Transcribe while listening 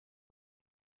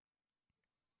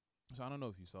So I don't know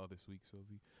if you saw this week,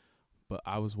 Sylvie, but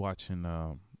I was watching,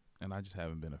 and I just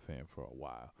haven't been a fan for a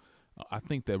while. I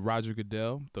think that Roger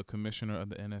Goodell, the commissioner of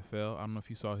the NFL, I don't know if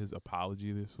you saw his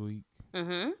apology this week.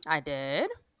 I did.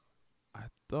 I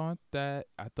thought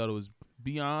it was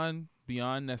beyond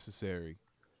necessary,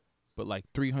 but like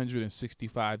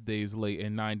 365 days late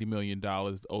and $90 million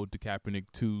owed to Kaepernick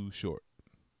too short.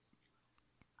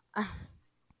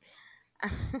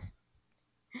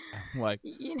 Like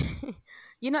you,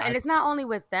 you know, I and it's not only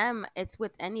with them, it's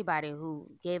with anybody who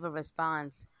gave a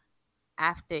response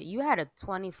after you had a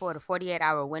 24 to 48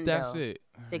 hour that's window it.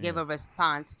 to give Yeah. a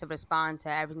response to respond to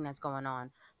everything that's going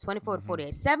on. 24 to hmm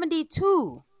 48,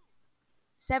 72,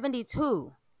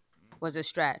 72 was a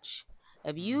stretch.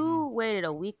 If hmm you waited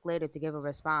a week later to give a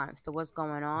response to what's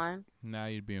going on, Now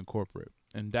you'd be in corporate,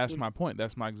 and that's you my point.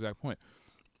 That's my exact point.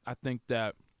 I think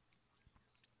that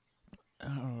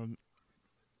um,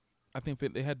 I think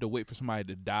that they had to wait for somebody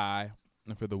to die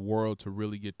and for the world to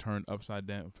really get turned upside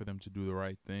down for them to do the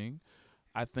right thing.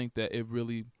 I think that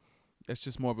it's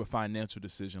just more of a financial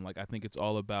decision. Like I think it's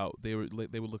all about they were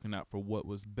looking out for what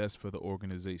was best for the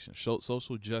organization.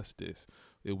 Social justice,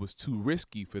 it was too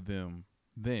risky for them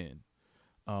then,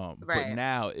 but right.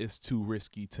 now it's too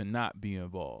risky to not be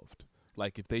involved.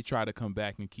 Like if they try to come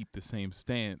back and keep the same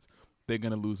stance, they're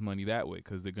gonna lose money that way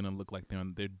because they're gonna look like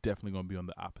they're definitely gonna be on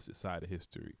the opposite side of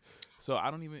history. So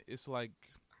I don't even. It's like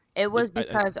It it. was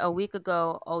because a week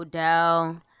ago,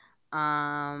 Odell,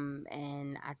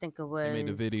 and I think it They made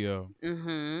the was, video.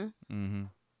 mm-hmm. Mm-hmm.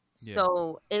 Yeah.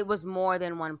 So it was more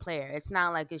than one player. It's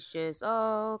not like it's just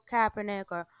Kaepernick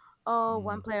or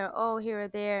one Mm-hmm. player, here or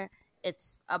there.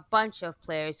 It's a bunch of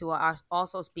players who are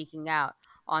also speaking out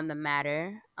on the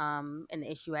matter, and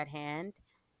the issue at hand,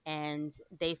 and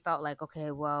they felt like,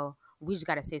 okay, well, we just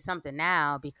got to say something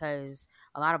now because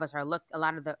a lot of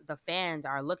the fans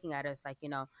are looking at us like,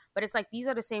 but it's like these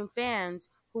are the same fans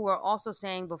who were also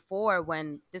saying before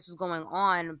when this was going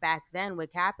on back then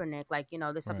with Kaepernick, like,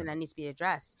 there's something Right. that needs to be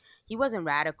addressed. He wasn't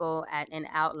radical and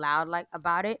out loud like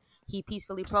about it. He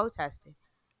peacefully protested.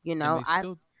 You And know, they I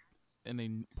still and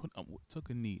they took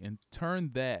a knee and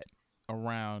turned that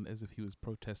around as if he was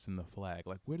protesting the flag.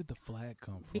 Like, where did the flag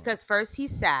come from? because first he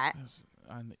sat,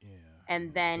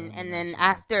 and then during the national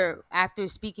anthem. after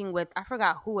speaking with, I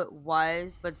forgot who it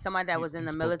was, but somebody that was in He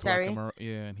the spoke to like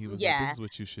military. and he was like, "This Yeah. is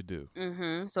what you should do."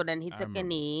 So then he I took a remember.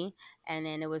 knee, and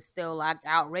then it was still like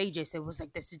outrageous. It was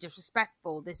like, this is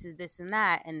disrespectful. This is this and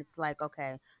that, and it's like,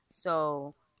 okay,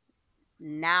 so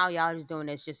now y'all just doing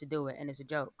this just to do it, and it's a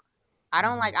joke. I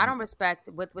And don't respect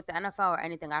with the NFL or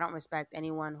anything. I don't respect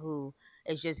anyone who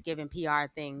is just giving PR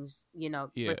things, yeah,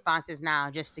 responses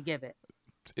now just to give it.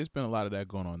 it's been a lot of that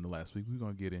going on the last week. We're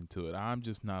gonna get into it. I'm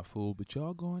just not fooled, but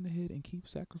y'all going ahead and keep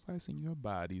sacrificing your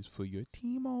bodies for your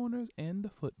team owners and the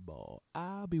football.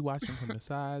 I'll be watching from the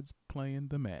sides playing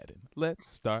the Madden. Let's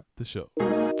start the show.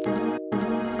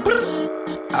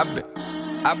 I've been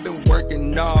I've been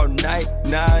working all night.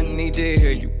 Now I need to hear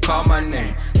you call my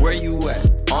name. Where you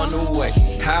at? On the way.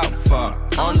 How far?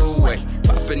 On the way.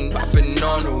 Poppin'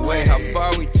 on the way. How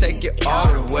far we take it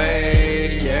all the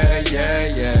way? Yeah.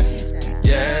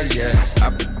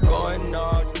 I've been going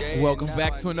all day. Welcome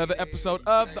back to another episode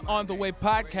of the On the Way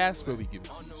podcast, where we give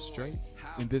it to you straight.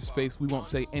 In this space, we won't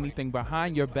say anything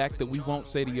behind your back that we won't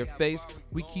say to your face.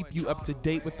 We keep you up to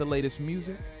date with the latest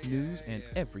music, news, and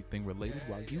everything related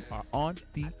while you are on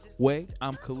the way.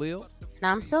 I'm Khalil.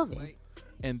 Now I'm Sylvie.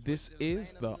 And this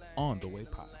is the On the Way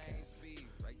podcast.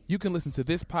 You can listen to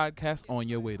this podcast on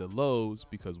your way to Lowe's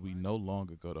because we no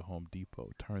longer go to Home Depot.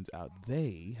 Turns out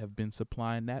they have been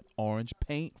supplying that orange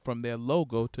paint from their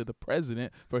logo to the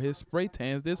president for his spray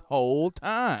tans this whole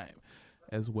time,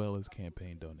 as well as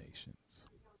campaign donations.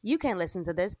 You can listen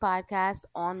to this podcast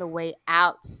on the way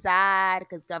outside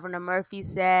because Governor Murphy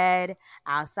said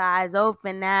outside's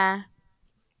open now.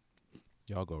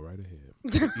 Y'all go right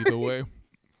ahead. Either way,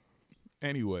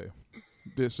 anyway,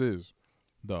 this is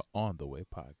the On the Way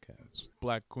podcast.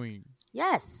 Black Queen,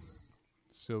 Yes.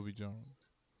 Sylvie Jones.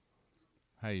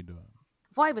 How you doing?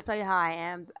 Before I even tell you how I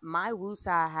am, my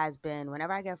woosah has been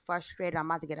whenever I get frustrated, I'm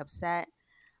about to get upset.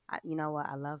 You know what?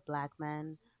 I love black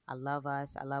men. I love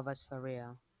us. I love us for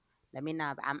real. Let me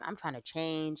not. I'm trying to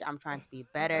change. I'm trying to be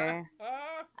better.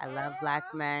 I love black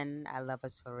men. I love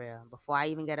us for real. Before I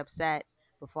even get upset,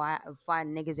 before I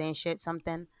niggas ain't shit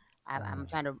something, I'm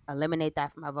trying to eliminate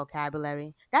that from my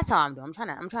vocabulary. That's how I'm doing.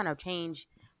 I'm trying to change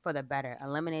for the better.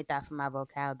 Eliminate that from my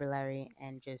vocabulary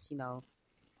and just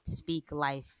speak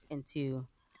life into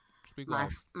Speak my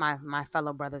life. my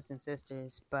fellow brothers and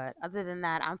sisters. But other than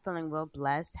that, I'm feeling real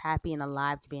blessed, happy, and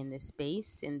alive to be in this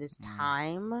space in this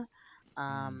time.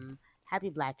 Um, Happy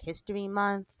Black History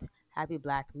Month, Happy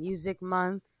Black Music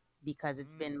Month, because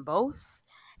it's been both,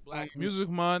 and Black Music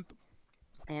Month.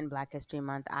 Black History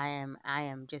Month. I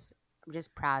am just I'm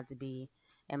just proud to be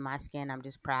in my skin. I'm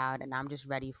just proud, and I'm just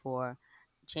ready for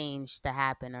change to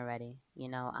happen already.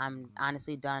 I'm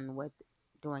honestly done with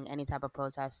doing any type of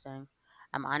protesting.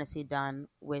 I'm honestly done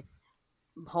with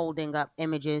holding up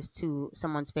images to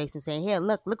someone's face and saying, "Here,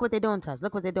 look what they're doing to us.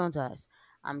 Look what they're doing to us."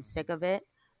 I'm sick of it.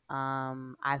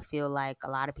 I feel like a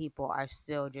lot of people are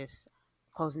still just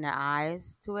closing their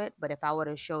eyes to it. But if I would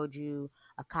have showed you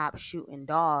a cop shooting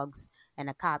dogs and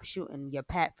a cop shooting your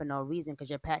pet for no reason because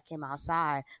your pet came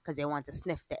outside because they wanted to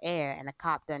sniff the air and a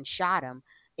cop then shot him,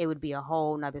 it would be a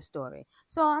whole nother story.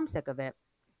 So I'm sick of it.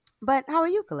 But how are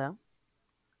you, Khalil?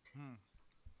 Hmm.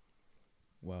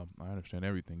 Well, I understand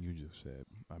everything you just said.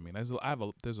 I mean, there's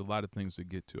a lot of things to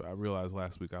get to. I realized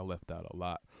last week I left out a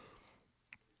lot.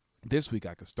 This week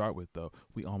I could start with though.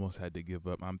 We almost had to give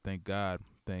up. Thank God.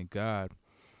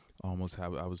 Almost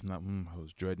have I was not. I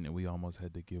was dreading it. We almost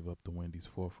had to give up the Wendy's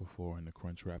 4 for $4 and the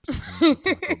Crunch Wraps and Taco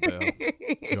Bell.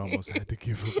 We almost had to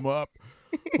give them up.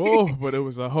 Oh, but it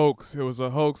was a hoax. It was a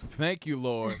hoax. Thank you,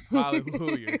 Lord.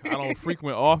 Hallelujah. I don't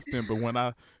frequent often, but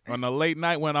on a late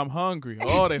night when I'm hungry,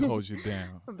 oh, they hold you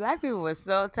down. Black people were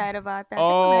so tight about that. They were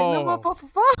like, no Oh, more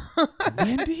for.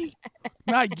 Wendy,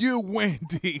 not you,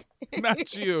 Wendy,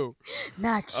 not you.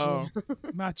 Not you.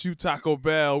 Not you, Taco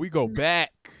Bell. We go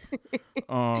back.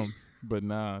 But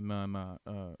nah.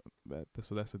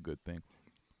 So that's a good thing.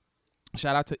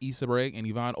 Shout out to Issa Rae and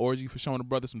Yvonne Orji for showing the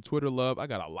brother some Twitter love. I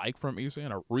got a like from Issa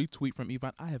and a retweet from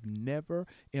Yvonne. I have never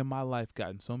in my life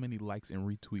gotten so many likes and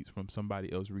retweets from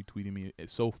somebody else retweeting me.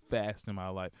 It's so fast in my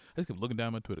life. I just kept looking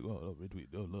down my Twitter. Oh, retweet.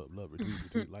 Oh, love,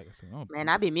 retweet. Like I said, oh, Man,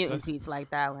 I be muting tweets like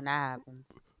that when that happens.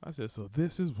 I said, so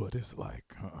this is what it's like,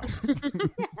 huh?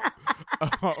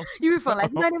 You feel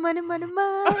like money.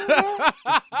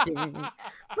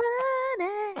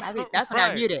 That's when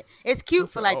I mute it. It's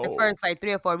cute for like the first like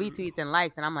 3 or 4 retweets and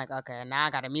likes, and I'm like, okay, now I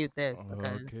gotta mute this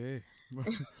because. Okay.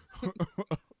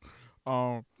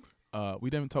 We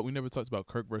never talked about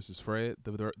Kirk versus Fred.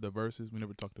 The verses. We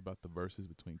never talked about the verses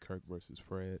between Kirk versus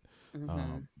Fred.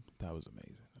 That was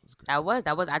amazing. That was great.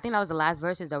 That was. I think that was the last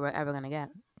verses that we're ever gonna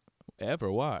get.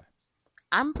 Ever? Why?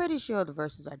 I'm pretty sure the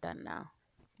verses are done now.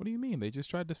 What do you mean? They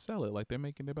just tried to sell it. Like they're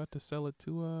about to sell it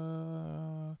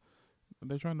to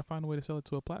they're trying to find a way to sell it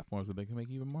to a platform so they can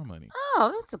make even more money.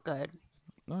 Oh, that's good.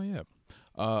 Oh yeah.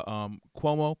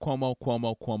 Cuomo.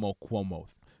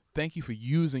 Thank you for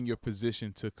using your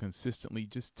position to consistently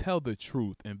just tell the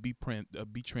truth and be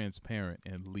transparent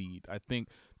and lead. I think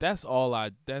that's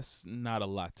not a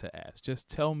lot to ask. Just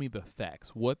tell me the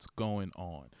facts. What's going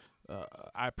on?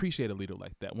 I appreciate a leader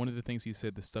like that. One of the things he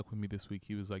said that stuck with me this week,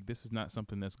 he was like, this is not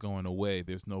something that's going away.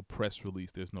 There's no press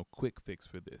release. There's no quick fix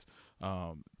for this.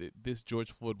 This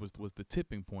George Floyd was the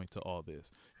tipping point to all this.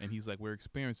 And he's like, we're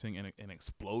experiencing an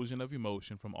explosion of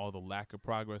emotion from all the lack of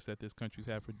progress that this country's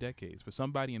had for decades. For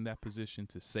somebody in that position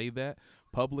to say that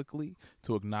publicly,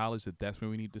 to acknowledge that that's where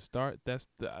we need to start,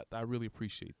 I really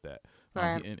appreciate that.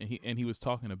 Right. And he was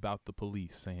talking about the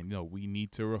police, saying, we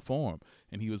need to reform.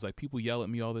 And he was like, people yell at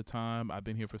me all the time. I've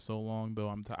been here for so long, though.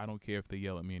 I don't care if they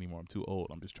yell at me anymore. I'm too old.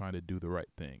 I'm just trying to do the right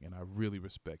thing, and I really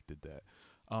respected that.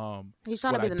 He's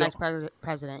trying to be the next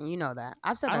president, and you know that.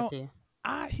 I've said that to you.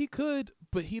 He could,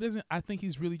 but he doesn't. I think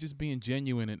he's really just being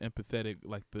genuine and empathetic,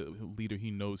 like the leader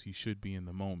he knows he should be in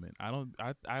the moment.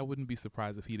 I wouldn't be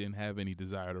surprised if he didn't have any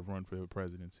desire to run for the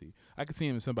presidency. I could see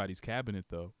him in somebody's cabinet,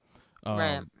 though.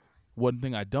 Right. One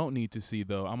thing I don't need to see,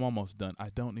 though, I'm almost done. I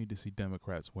don't need to see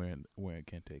Democrats wearing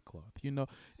kente cloth.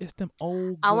 It's them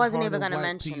old. I wasn't even going to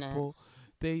mention people.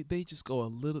 They just go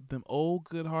them old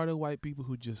good-hearted white people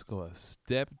who just go a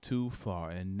step too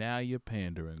far, and now you're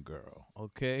pandering, girl.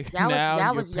 Okay,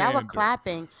 y'all were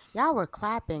clapping. Y'all were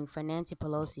clapping for Nancy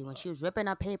Pelosi when she was ripping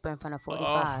up paper in front of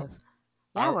 45.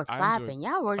 Y'all were clapping.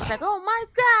 Y'all were just like, oh my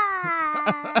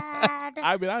God.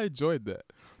 I mean, I enjoyed that.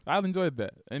 I enjoyed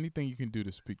that. Anything you can do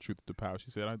to speak truth to power.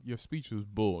 She said, your speech was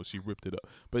bull. She ripped it up.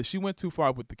 But she went too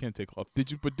far with the kente cloth.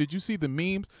 Did you see the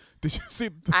memes? Did you see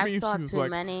the memes? I saw too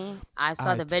many. I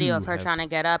saw the video of her trying to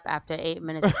get up after 8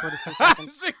 minutes and 42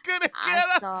 seconds. She couldn't get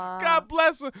up. God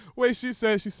bless her. Wait, she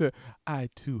said, I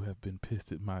too have been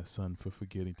pissed at my son for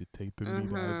forgetting to take the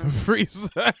meat out of the freezer.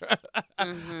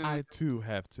 I too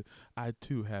have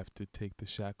to take the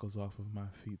shackles off of my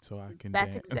feet so I can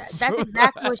dance. That's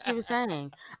exactly what she was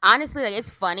saying. Honestly, like, it's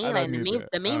funny. Like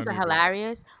the memes are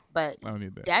hilarious, but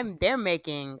they're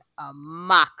making a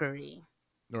mockery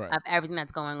of everything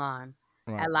that's going on.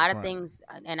 Right, a lot of things,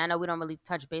 and I know we don't really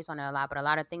touch base on it a lot, but a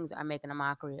lot of things are making a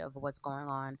mockery of what's going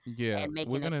on and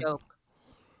making a joke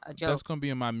a That's joke. gonna be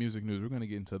in my music news. We're gonna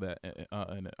get into that,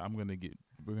 and we're gonna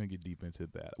get deep into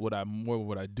that. What I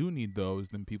do need though is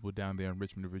them people down there in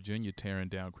Richmond, Virginia, tearing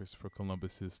down Christopher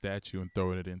Columbus's statue and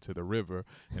throwing it into the river,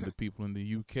 and the people in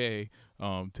the UK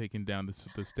taking down the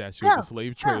statue of Go, the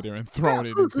slave go, trader and throwing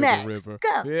it Who's into the next? river.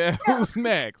 Go. Yeah, Go. who's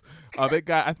next? They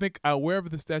got, I think, wherever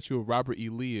the statue of Robert E.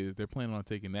 Lee is, they're planning on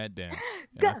taking that down.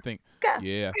 And Go. I think, Go.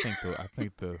 yeah, I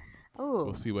think the Ooh.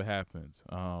 we'll see what happens.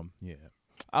 Yeah.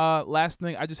 Last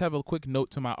thing, I just have a quick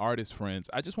note to my artist friends.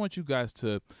 I just want you guys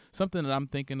to, something that I'm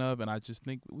thinking of, and I just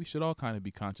think we should all kind of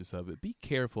be conscious of it. Be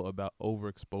careful about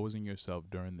overexposing yourself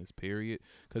during this period,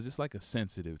 because it's like a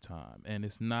sensitive time, and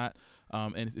it's not.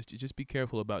 And it's just be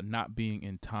careful about not being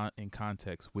in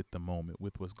context with the moment,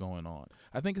 with what's going on.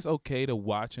 I think it's okay to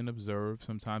watch and observe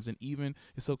sometimes, and even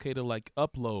it's okay to like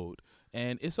upload,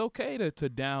 and it's okay to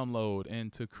download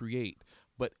and to create.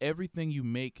 But everything you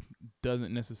make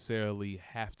doesn't necessarily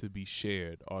have to be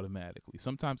shared automatically.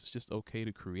 Sometimes it's just okay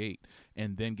to create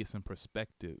and then get some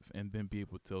perspective and then be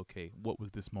able to, okay, what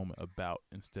was this moment about,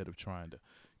 instead of trying to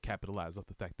capitalize off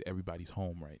the fact that everybody's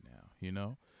home right now, you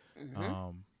know?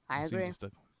 Mm-hmm. I agree.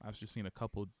 I've just seen a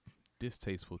couple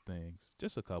distasteful things,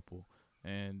 just a couple,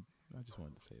 and I just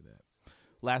wanted to say that.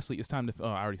 Lastly, it's time to,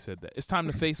 I already said that. It's time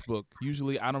to Facebook.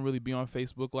 Usually I don't really be on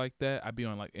Facebook like that. I be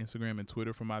on like Instagram and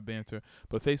Twitter for my banter.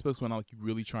 But Facebook's when I'm like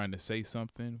really trying to say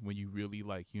something, when you really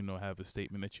like, have a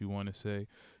statement that you want to say.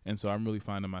 And so I'm really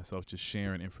finding myself just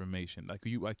sharing information. Like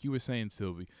you were saying,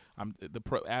 Sylvie, now that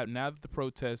the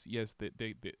protests, yes,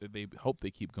 they hope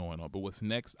they keep going on. But what's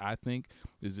next, I think,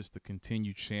 is just the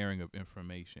continued sharing of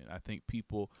information. I think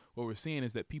what we're seeing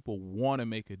is that people want to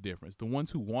make a difference. The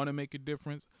ones who want to make a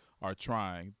difference are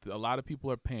trying. A lot of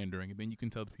people are pandering, and then you can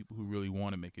tell the people who really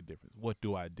want to make a difference. What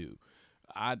do I do?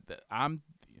 I'm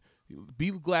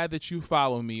be glad that you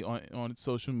follow me on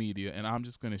social media, and I'm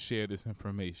just going to share this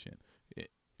information.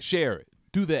 Share it.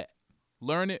 Do that.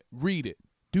 Learn it. Read it.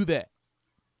 Do that.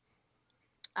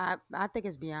 I think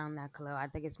it's beyond that, Khalil. I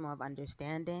think it's more of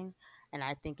understanding, and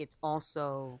I think it's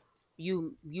also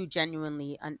you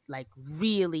genuinely like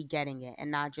really getting it and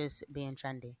not just being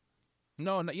trendy.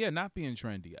 No, not being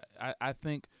trendy. I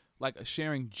think like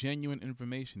sharing genuine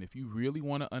information. If you really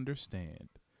want to understand,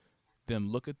 then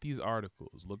look at these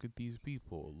articles, look at these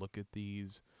people, look at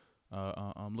these,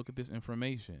 look at this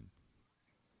information.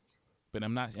 But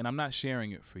I'm not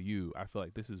sharing it for you. I feel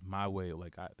like this is my way.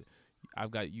 Like I've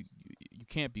got you. You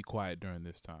can't be quiet during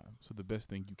this time. So the best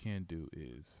thing you can do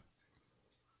is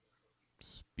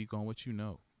speak on what you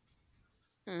know.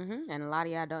 Mm-hmm. And a lot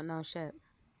of y'all don't know shit.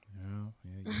 Yeah,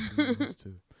 you see this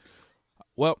too.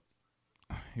 Well,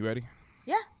 you ready?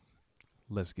 Yeah.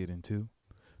 Let's get into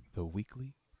the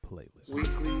weekly playlist.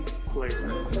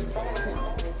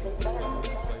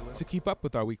 To keep up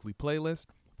with our weekly playlist,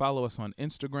 follow us on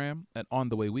Instagram at On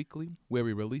The Way Weekly, where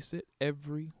we release it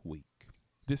every week.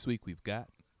 This week we've got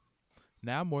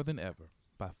Now More Than Ever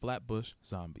by Flatbush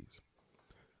Zombies,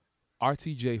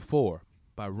 RTJ4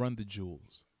 by Run the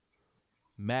Jewels,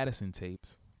 Madison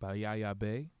Tapes by Yaya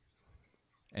Bay,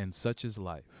 and Such Is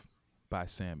Life by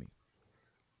Sammy.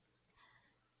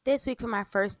 This week for my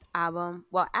first album,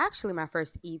 well, actually my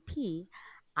first EP,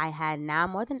 I had Now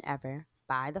More Than Ever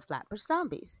by the Flatbush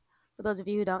Zombies. For those of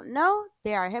you who don't know,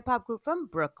 they are a hip-hop group from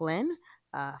Brooklyn,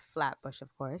 Flatbush,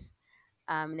 of course.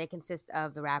 They consist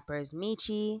of the rappers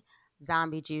Michi,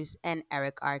 Zombie Juice, and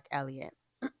Eric Ark Elliott.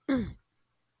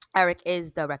 Eric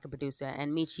is the record producer,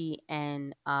 and Michi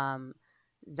and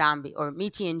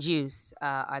Michi and Juice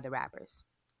are the rappers.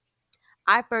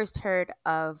 I first heard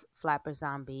of Flatbush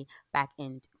Zombie back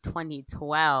in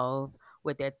 2012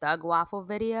 with their Thug Waffle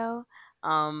video.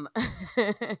 And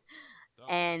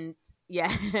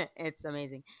yeah, it's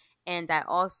amazing. And I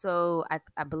also,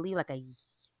 I believe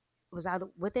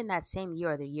within that same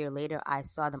year or the year later, I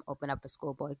saw them open up a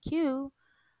Schoolboy Q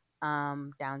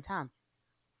downtown.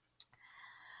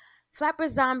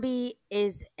 Flatbush Zombie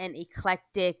is an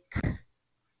eclectic,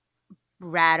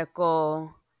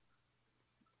 radical,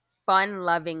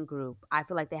 fun-loving group. I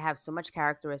feel like they have so much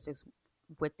characteristics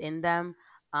within them,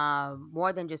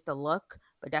 more than just the look,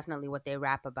 but definitely what they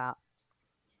rap about.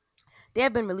 They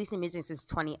have been releasing music since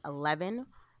 2011.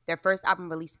 Their first album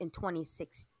released in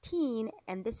 2016,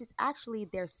 and this is actually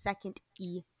their second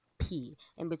EP.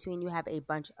 In between, you have a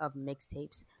bunch of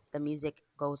mixtapes. The music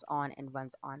goes on and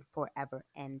runs on forever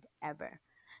and ever.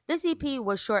 This EP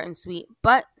was short and sweet,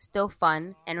 but still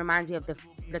fun, and reminds me of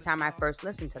the time I first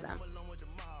listened to them.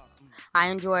 I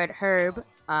enjoyed Herb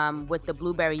with the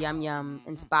Blueberry Yum Yum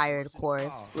inspired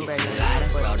chorus. Blueberry Yum Yum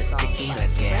chorus. Sticky,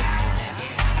 let's get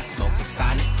high. I smoke the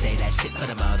finest, say that shit for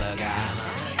the mother guys.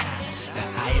 The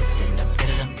highest in the pit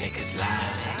of them niggas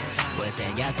lies. what's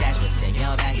in your stash, what's in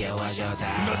your bag, yeah, what's your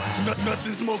time?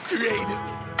 Nothing's more creative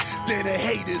than a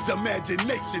hater's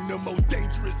imagination. The most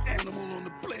dangerous animal on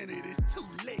the planet is too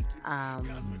late.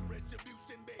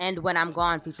 And When I'm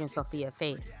Gone featuring Sophia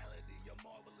Faith.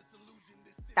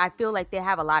 I feel like they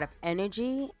have a lot of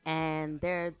energy, and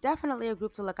they're definitely a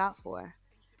group to look out for.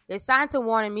 They signed to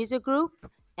Warner Music Group,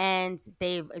 and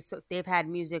they've had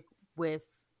music with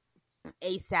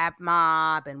ASAP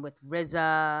Mob and with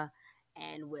RZA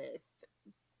and with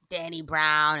Danny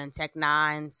Brown and Tech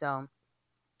Nine. So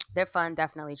they're fun.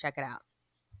 Definitely check it out.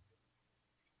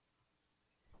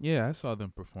 Yeah, I saw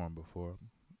them perform before.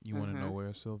 You want to know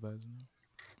where, Sylvester?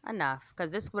 Enough,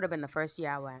 because this would have been the first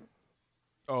year I went.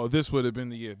 Oh, this would have been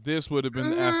the year. This would have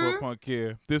been the Afro Punk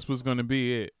year. This was going to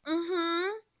be it.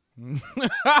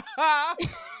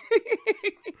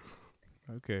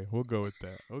 Okay, we'll go with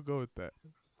that.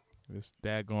 This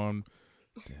daggone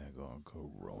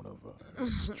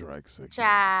coronavirus strikes again.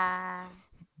 Cha.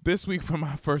 This week for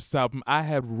my first album, I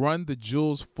had Run the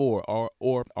Jewels 4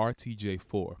 or RTJ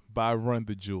 4 by Run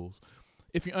the Jewels.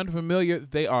 If you're unfamiliar,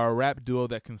 they are a rap duo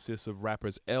that consists of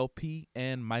rappers LP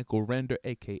and Michael Render,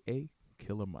 a.k.a.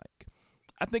 Killer Mike.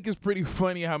 I think it's pretty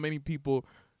funny how many people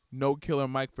know Killer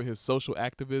Mike for his social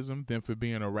activism than for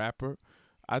being a rapper.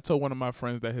 I told one of my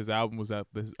friends that his album was that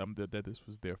this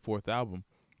was their fourth album,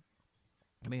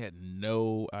 and they had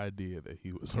no idea that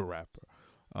he was a rapper.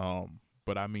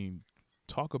 But I mean,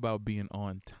 talk about being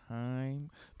on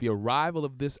time. The arrival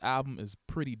of this album is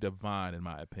pretty divine, in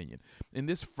my opinion. In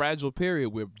this fragile period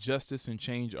where justice and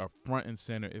change are front and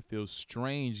center, it feels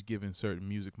strange giving certain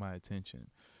music my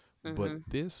attention. But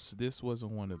this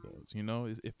wasn't one of those, you know?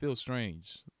 It feels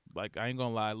strange. Like, I ain't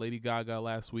gonna lie, Lady Gaga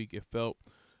last week, it felt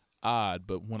odd.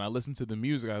 But when I listened to the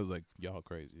music, I was like, y'all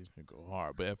crazy. It go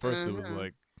hard. But at first it was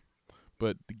like,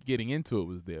 but getting into it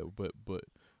was there, but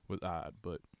was odd.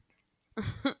 But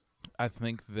I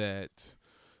think that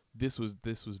this was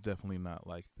definitely not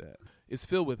like that. It's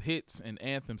filled with hits and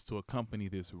anthems to accompany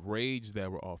this rage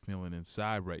that we're all feeling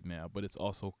inside right now, but it's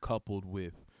also coupled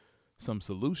with some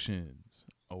solutions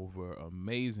over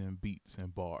amazing beats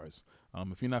and bars.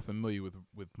 If you're not familiar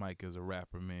with Mike as a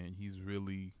rapper, man, he's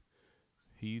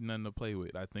nothing to play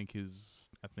with. I think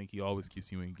he always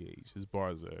keeps you engaged. His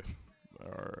bars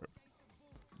are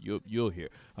you'll hear.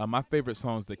 My favorite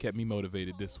songs that kept me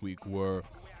motivated this week were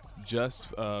Just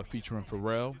featuring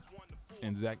Pharrell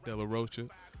and Zach De La Rocha,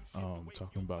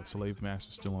 talking about slave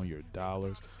masters still on your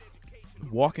dollars.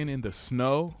 Walking in the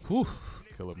Snow, whew,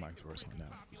 Killer Mike's verse on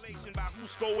that.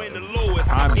 Who's scoring the lowest?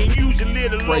 And usually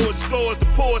the lowest scores the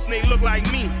poorest, and they look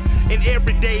like me. And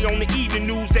every day on the evening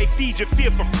news, they feed your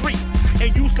fear for free.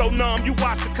 And you so numb, you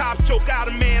watch the cops choke out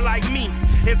a man like me.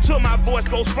 Until my voice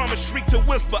goes from a shriek to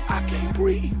whisper, I can't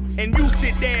breathe. And you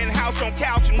sit there in house on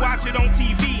couch and watch it on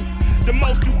TV. The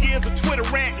most you give is a Twitter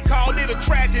rant and call it a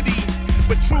tragedy.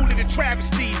 But truly the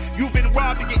travesty, you've been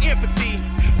robbed of your empathy,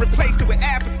 replaced it with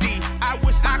apathy. I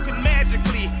wish I could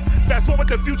magically fast forward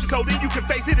the future so then you can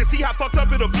face it and see how fucked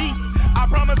up it'll be. I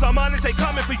promise I'm honest, they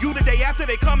coming for you the day after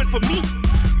they coming for me.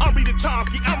 I'm reading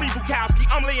Chomsky, I'm reading Bukowski,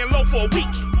 I'm laying low for a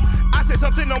week. I said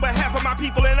something on behalf of my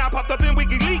people and I popped up in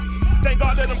WikiLeaks. Thank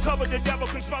God that I'm covered, the devil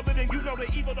can smother, and you know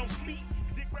the evil don't sleep.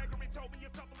 Dick Gregory told me a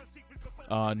couple of secrets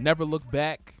before. Never Look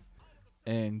Back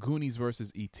and Goonies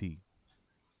versus E.T.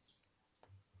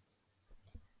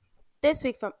 This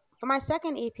week, for my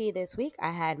second EP this week,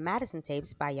 I had Madison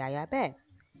Tapes by Yaya Bey.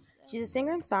 She's a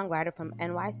singer and songwriter from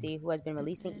NYC who has been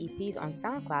releasing EPs on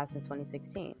SoundCloud since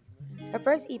 2016. Her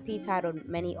first EP, titled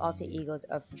Many Alter Egos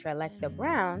of Trelecta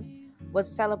Brown, was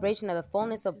a celebration of the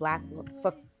fullness of black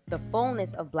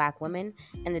women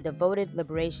and the devoted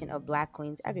liberation of black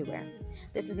queens everywhere.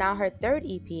 This is now her third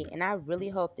EP, and I really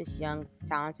hope this young,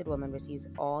 talented woman receives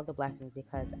all the blessings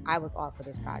because I was all for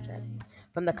this project.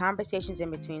 From the conversations in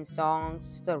between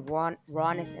songs to the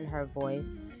rawness in her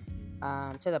voice,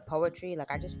 to the poetry,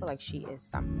 like I just feel like she is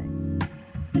something.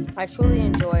 I truly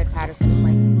enjoyed Patterson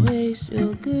Lane. Don't waste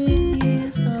your good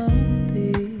years on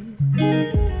this.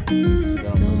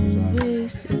 Don't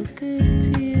waste your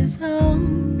good tears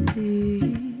on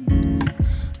this.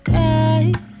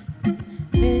 Cry,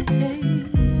 hey, hey.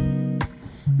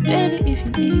 Baby, if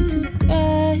you need to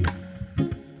cry,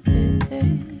 hey,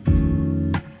 hey.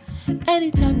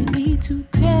 Anytime you need to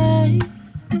cry,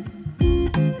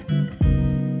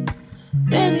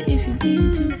 baby, if you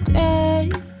need to cry.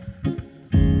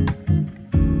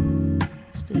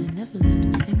 Still, I never loved a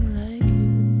thing like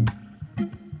you.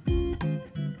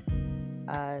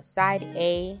 Side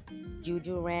A,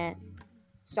 Juju Rant,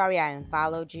 Sorry I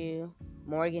Unfollowed You,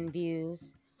 Morgan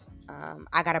Views,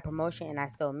 I Got a Promotion and I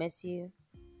Still Miss You.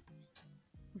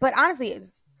 But honestly,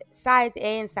 sides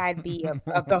A and side B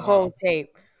of the whole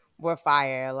tape were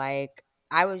fire. Like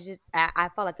I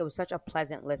felt like it was such a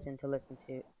pleasant listen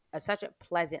to, such a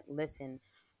pleasant listen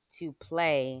to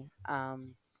play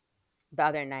the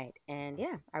other night, and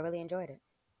yeah, I really enjoyed it.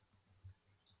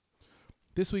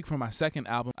 This week for my second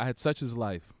album, I had Such Is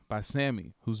Life by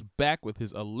Sammy, who's back with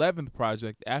his 11th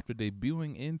project after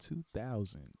debuting in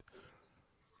 2000.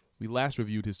 We last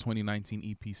reviewed his 2019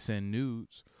 EP Send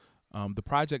Nudes.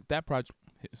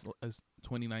 His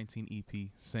 2019 EP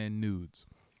Send Nudes.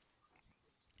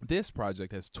 This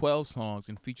project has 12 songs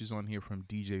and features on here from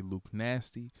DJ Luke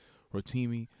Nasty,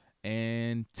 Rotimi,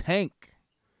 and Tank.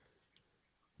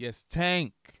 Yes,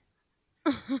 Tank.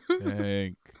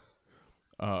 Tank.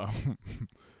 Uh,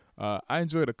 I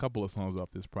enjoyed a couple of songs off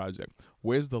this project.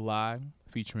 Where's the Lie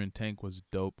featuring Tank was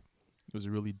dope. It was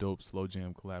a really dope slow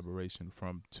jam collaboration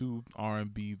from two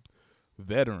R&B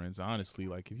veterans, honestly.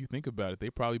 Like, if you think about it, they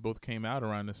probably both came out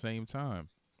around the same time.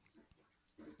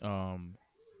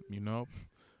 You know,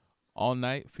 All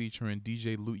Night featuring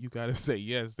DJ Loot. You gotta say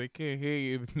yes. They can't hear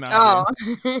you if not. Oh.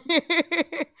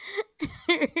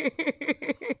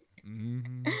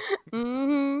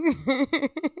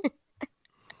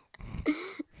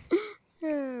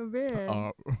 Oh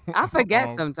man, I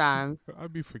forget sometimes. I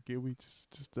be forget we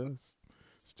just us.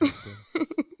 It's just us.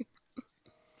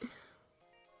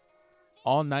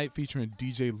 All Night featuring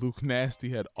DJ Luke Nasty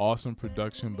had awesome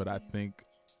production, but I think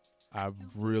I've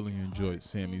really enjoyed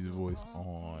Sammy's voice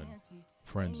on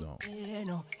Friend Zone.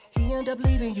 He ended up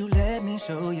leaving you, let me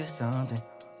show you something.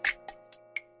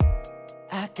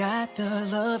 I got the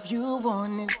love you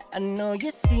wanted. I know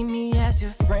you see me as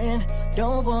your friend.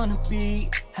 Don't wanna be.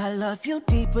 I love you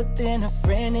deeper than a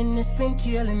friend, and it's been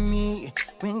killing me.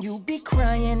 When you be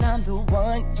crying, I'm the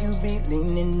one you be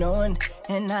leaning on.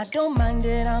 And I don't mind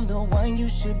it, I'm the one you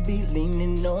should be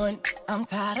leaning on. I'm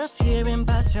tired of hearing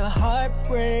about your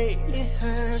heartbreak. It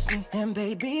hurts me. And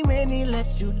baby, when he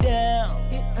lets you down,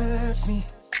 it hurts me.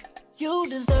 You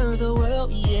deserve the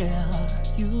world, yeah.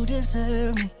 You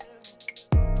deserve me.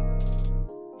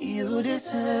 You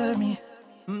deserve me.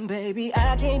 Baby,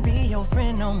 I can't be your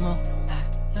friend no more.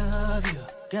 I love you.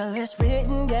 Girl, it's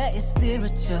written, yeah, it's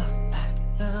spiritual. I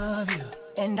love you.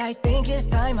 And I think it's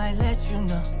time I let you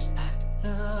know. I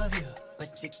love you.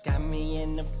 But you got me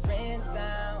in the friend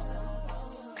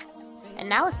zone. And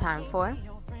now it's time for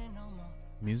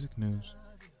Music news.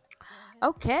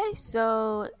 Okay,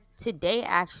 so today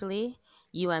actually,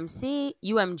 UMG,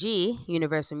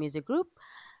 Universal Music Group,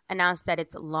 announced that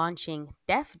it's launching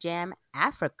Def Jam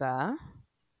Africa,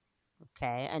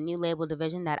 okay, a new label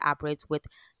division that operates with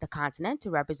the continent to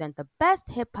represent the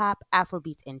best hip-hop,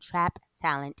 Afrobeats, and trap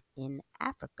talent in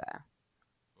Africa.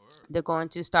 They're going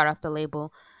to start off the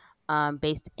label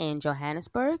based in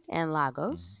Johannesburg and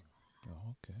Lagos.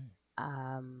 Oh, okay.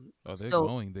 They're So,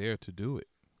 going there to do it.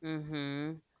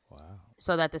 mm-hmm, Wow.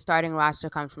 so that the starting roster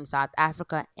comes from South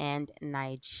Africa and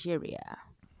Nigeria.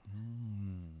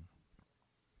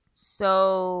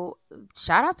 So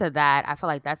shout out to that. I feel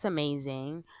like that's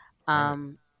amazing.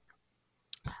 Right.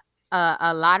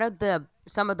 A lot of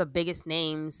some of the biggest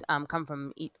names come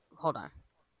from. Hold on.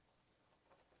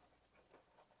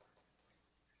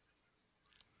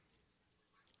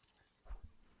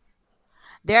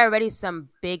 There are already some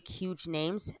big, huge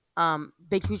names,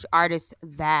 big, huge artists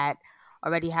that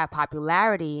already have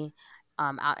popularity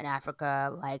out in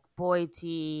Africa, like Boy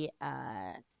T,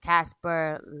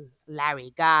 Casper,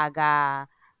 Larry Gaga,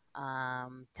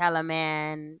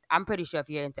 Teleman. I'm pretty sure if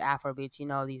you're into Afrobeats, you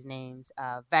know these names.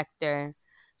 Vector.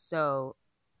 So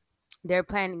they're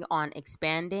planning on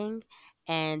expanding,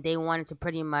 and they wanted to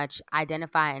pretty much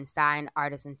identify and sign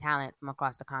artists and talent from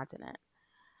across the continent.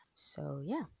 So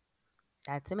yeah.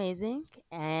 That's amazing.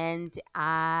 And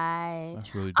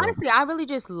That's really dope. honestly, I really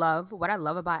just love what I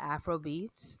love about Afro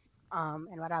beats.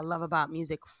 And what I love about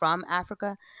music from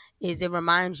Africa is it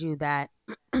reminds you that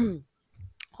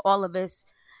all of this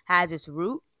has its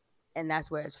root, and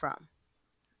that's where it's from.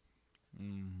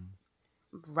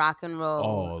 Rock and roll,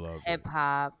 All of it. hip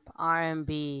hop,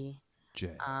 R&B,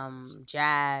 Jazz.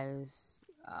 jazz,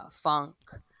 funk.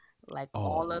 Like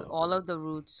All all of the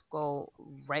roots go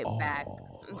right back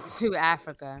to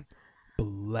Africa.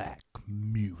 Black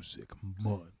Music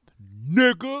Month,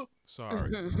 nigga.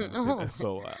 Sorry, I won't say that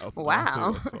so loud.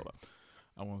 Wow.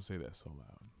 I won't say that so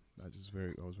loud. I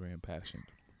was very impassioned.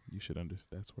 You should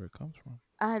understand. That's where it comes from.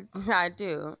 I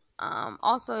do.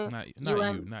 Also, Not you.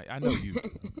 I know you.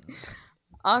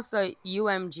 Also,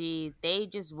 UMG, they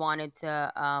just wanted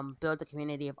to build a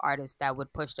community of artists that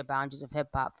would push the boundaries of hip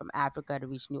hop from Africa to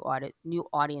reach new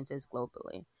audiences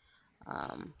globally.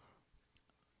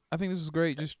 I think this is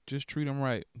great. Just treat them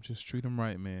right. Just treat them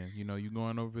right, man. You know, you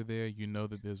going over there. You know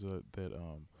that this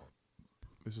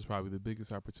is probably the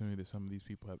biggest opportunity that some of these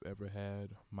people have ever had,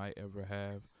 might ever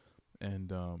have,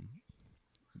 and I'm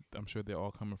sure they're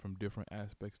all coming from different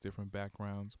aspects, different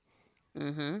backgrounds,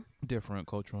 different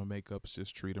cultural makeups.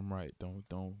 Just treat them right. Don't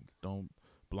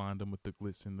blind them with the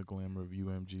glitz and the glamour of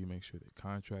UMG. Make sure their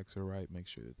contracts are right. Make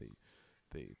sure that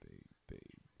they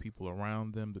people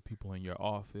around them, the people in your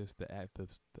office, the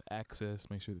access.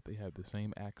 Make sure that they have the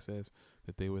same access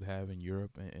that they would have in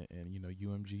Europe and you know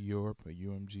UMG Europe or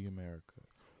UMG America.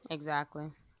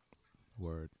 Exactly.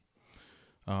 Word.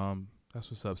 That's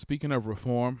what's up. Speaking of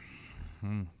reform,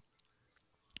 the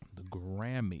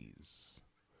Grammys.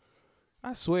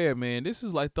 I swear, man, this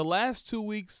is like the last 2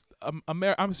 weeks.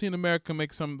 I'm seeing America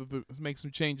make some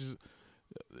changes.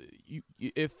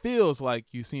 It feels like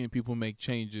you're seeing people make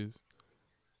changes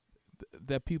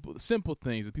that people, simple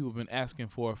things that people have been asking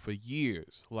for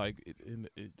years. Like,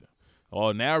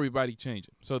 now everybody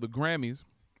changing. So the Grammys,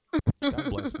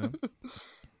 God bless them,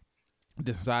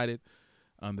 decided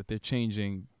that they're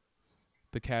changing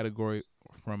the category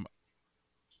from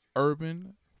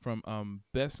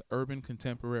best urban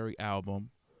contemporary album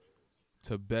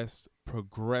to best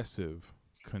progressive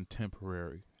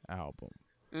contemporary album.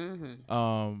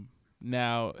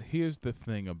 Now here's the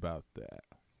thing about that.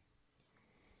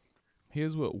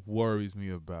 Here's what worries me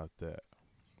about that.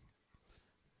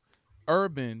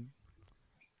 Urban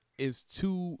is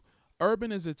a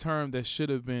term that should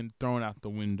have been thrown out the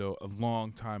window a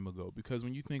long time ago, because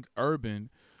when you think urban,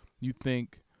 you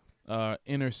think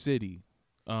inner city,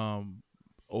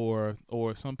 or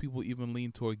some people even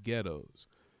lean toward ghettos,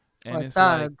 and Or it's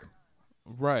thug. like,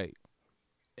 right,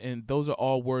 and those are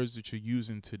all words that you're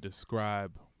using to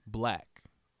describe black.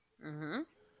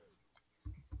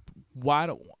 Why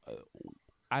don't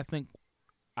I think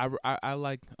I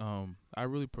like I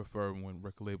really prefer when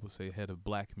record labels say head of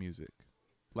black music,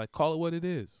 like call it what it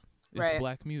is. It's Right.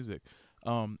 black music.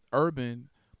 Urban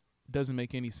doesn't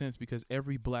make any sense because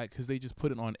because they just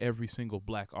put it on every single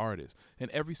black artist,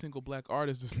 and every single black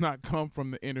artist does not come from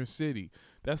the inner city.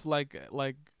 That's like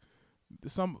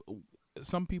some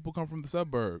people come from the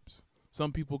suburbs,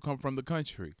 some people come from the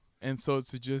country, and so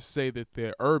to just say that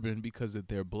they're urban because that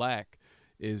they're black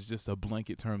is just a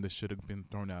blanket term that should have been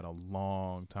thrown out a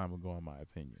long time ago, in my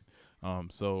opinion.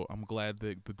 So I'm glad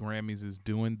that the Grammys is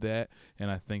doing that,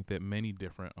 and I think that many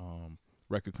different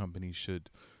record companies should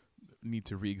need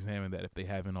to re-examine that if they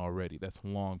haven't already. That's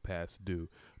long past due.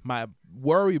 My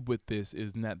worry with this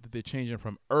is not that they're changing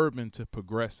from urban to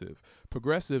progressive.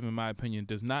 Progressive, in my opinion,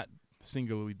 does not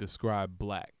singularly describe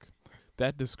black.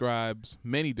 That describes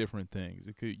many different things.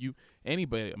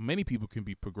 Many people can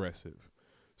be progressive.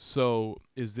 So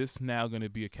is this now going to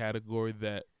be a category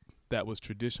that was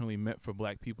traditionally meant for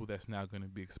black people that's now going to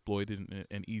be exploited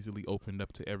and easily opened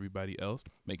up to everybody else,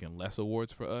 making less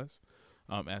awards for us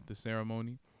at the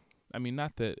ceremony? I mean,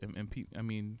 not that it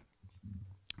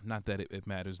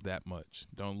matters that much.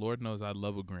 Lord knows I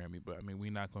love a Grammy, but I mean,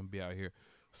 we're not going to be out here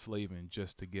slaving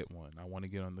just to get one. I want to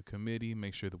get on the committee,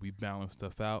 make sure that we balance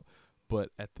stuff out. But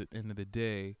at the end of the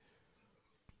day,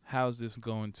 how's this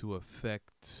going to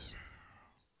affect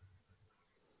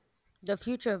The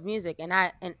future of music, and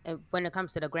when it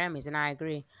comes to the Grammys, and I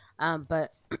agree.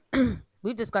 But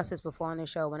we've discussed this before on the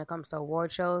show. When it comes to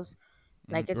award shows,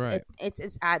 like right?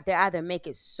 they either make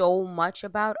it so much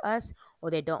about us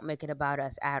or they don't make it about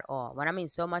us at all. When I mean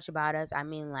so much about us, I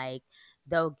mean like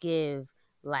they'll give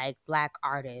like black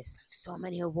artists like so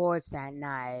many awards that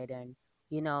night, and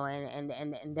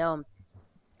and they'll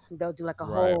do like a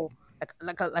Right. whole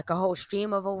like a whole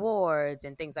stream of awards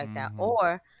and things like that, Mm-hmm.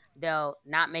 or they'll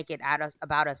not make it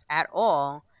about us at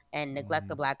all and neglect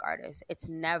the Mm-hmm. black artists. It's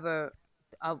never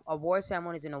award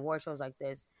ceremonies and award shows like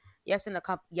this. Yes,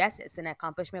 it's an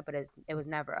accomplishment, but it was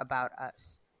never about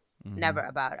us. Mm-hmm. Never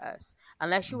about us.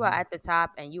 Unless you are Mm-hmm. at the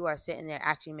top and you are sitting there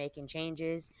actually making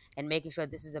changes and making sure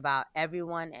this is about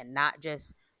everyone and not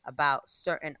just about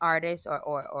certain artists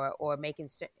or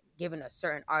giving a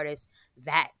certain artist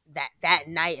that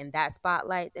night and that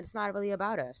spotlight, then it's not really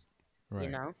about us. You Right.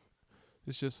 know?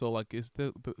 It's just so like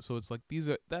so it's like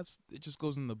it just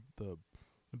goes in the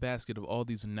basket of all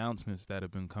these announcements that have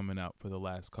been coming out for the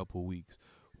last couple of weeks,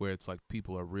 where it's like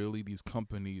people are really, these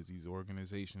companies, these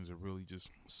organizations are really just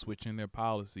switching their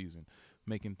policies and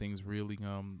making things really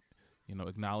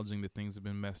acknowledging that things have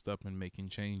been messed up and making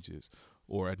changes,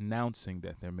 or announcing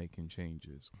that they're making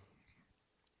changes.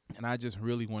 And I just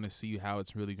really want to see how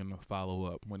it's really going to follow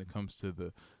up when it comes to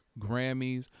the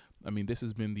Grammys. I mean, this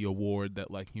has been the award that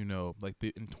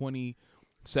in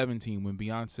 17 when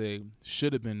Beyonce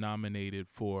should have been nominated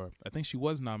for, I think she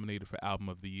was nominated for Album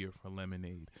of the Year for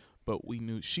Lemonade, but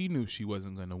she knew she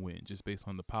wasn't going to win just based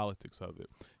on the politics of it.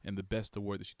 And the best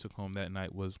award that she took home that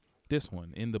night was this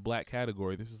one. In the black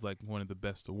category, this is like one of the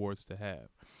best awards to have.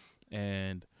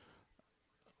 And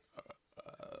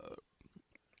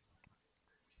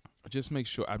I just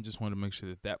want to make sure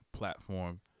that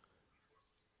platform,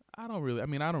 I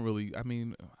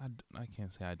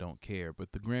can't say I don't care,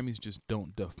 but the Grammys just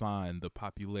don't define the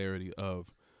popularity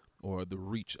of or the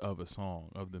reach of a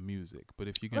song, of the music. But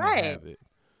if you're going to have it.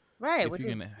 Right,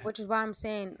 which is why I'm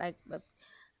saying, like,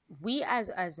 we as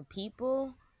a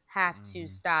people have to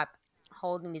stop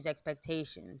holding these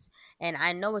expectations. And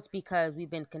I know it's because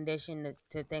we've been conditioned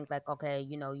to think like, okay,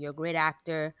 you're a great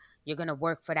actor, you're going to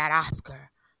work for that Oscar,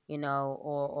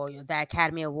 or that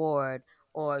Academy Award,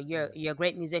 or you're a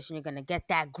great musician, you're going to get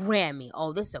that Grammy.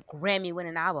 Oh, this is a Grammy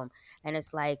winning album. And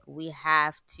it's like, we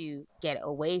have to get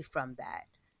away from that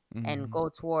and go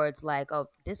towards like, oh,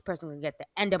 this person can get the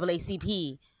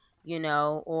NAACP,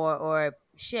 or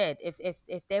shit. If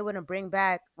they wouldn't bring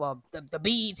back, well, the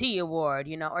BET Award,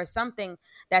 or something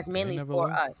that's mainly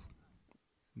for us.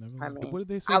 I mean, what did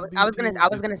they say? I was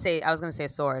gonna say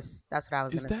Source. That's what I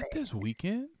was gonna say. Is that this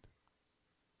weekend?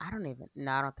 I don't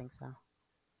think so.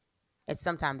 It's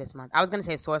sometime this month. I was gonna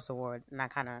say Source Award, and I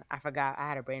forgot. I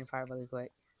had a brain fart really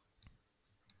quick.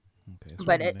 Okay,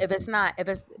 but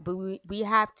we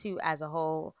have to, as a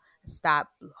whole, stop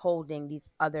holding these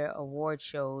other award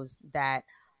shows that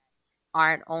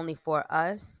aren't only for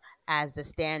us as the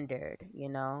standard,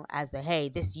 as the, hey,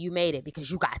 this, you made it because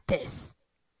you got this.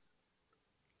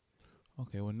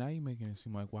 Okay, well, now you're making it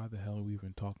seem like, why the hell are we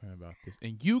even talking about this?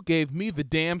 And you gave me the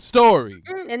damn story.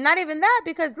 And not even that,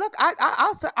 because look,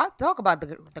 I'll talk about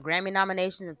the Grammy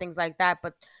nominations and things like that,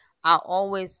 but I'll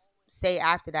always say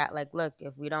after that, like, look,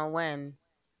 if we don't win,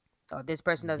 or this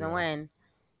person doesn't win,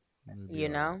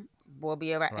 we'll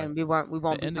be all right, and we won't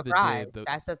be surprised.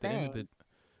 That's the thing. At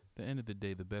the end of the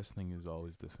day, the best thing is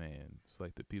always the fans.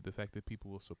 Like the fact that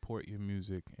people will support your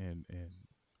music and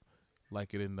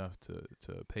like it enough to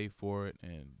pay for it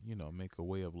and make a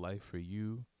way of life for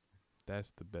you.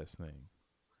 That's the best thing.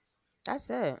 That's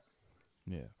it.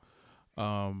 Yeah.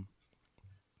 But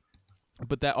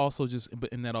that also goes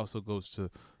to,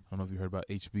 I don't know if you heard about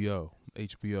HBO.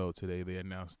 HBO today, they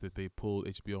announced that they pulled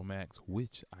HBO Max,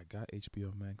 which I got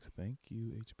HBO Max. Thank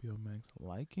you, HBO Max.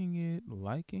 Liking it.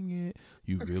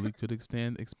 You really could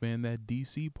expand that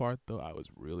DC part though. I was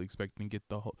really expecting to get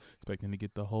the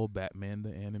whole Batman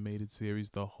the animated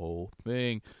series, the whole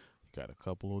thing. You got a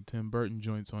couple of Tim Burton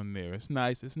joints on there. It's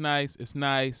nice.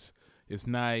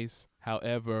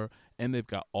 However, and they've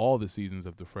got all the seasons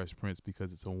of The Fresh Prince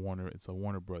because it's a Warner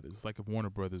Brothers. It's like if Warner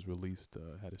Brothers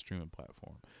had a streaming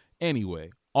platform.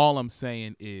 Anyway, all I'm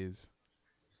saying is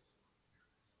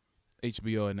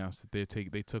HBO announced that they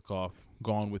took off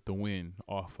Gone with the Wind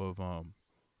off of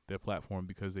their platform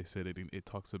because they said it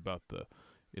talks about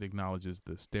it acknowledges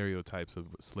the stereotypes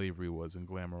of what slavery was and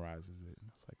glamorizes it.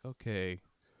 And it's like, okay.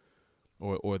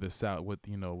 Or the South, what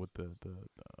the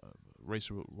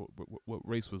racial, what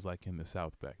race was like in the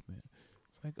South back then.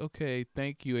 It's like, okay,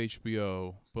 thank you,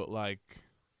 HBO, but like,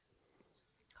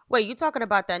 wait, you talking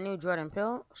about that new Jordan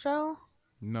Peele show?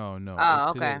 No. Oh,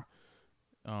 okay.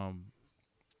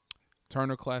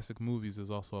 Turner Classic Movies is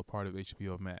also a part of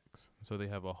HBO Max, so they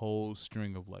have a whole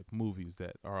string of like movies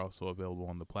that are also available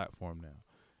on the platform now,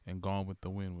 and Gone with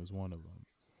the Wind was one of them.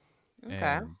 Okay.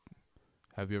 And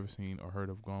have you ever seen or heard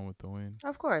of Gone with the Wind?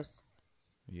 Of course.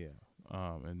 Yeah.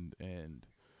 And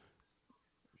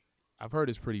I've heard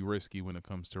it's pretty risky when it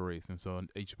comes to race. And so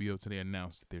HBO today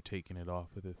announced that they're taking it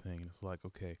off of the thing. It's like,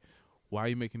 okay, why are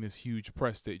you making this huge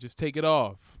press state? Just take it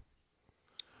off.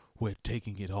 We're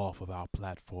taking it off of our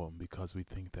platform because we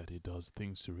think that it does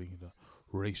things to ring the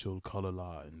racial color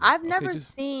line. I've never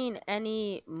seen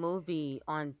any movie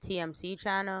on TMC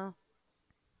channel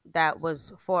that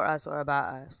was for us or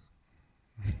about us.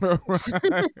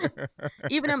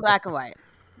 Even in black and white.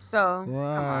 So come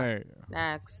on.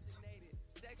 Next.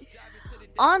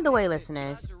 On the way,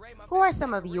 listeners, who are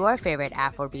some of your favorite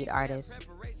Afrobeat artists?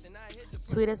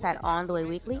 Tweet us at On The Way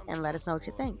Weekly and let us know what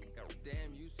you think.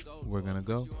 We're gonna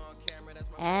go.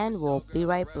 And we'll be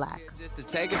right back. Just to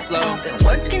take it slow. Been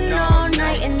working all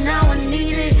night and now I need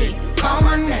to hear you call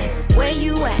my name. Where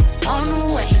you at? On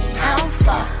the way. How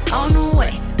far? On the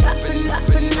way.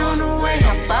 Poppin' on the way.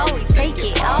 How far we take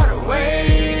it all the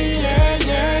way? Yeah.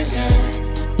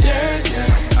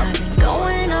 I've been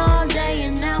going all day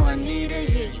and now I need to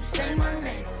hear you say my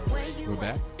name. Where you We're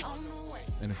back,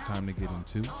 and it's time to get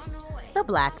into the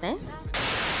blackness.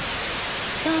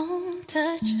 Don't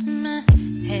touch my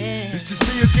head. It's just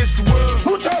me against the world.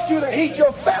 Who taught you to hate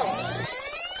yourself?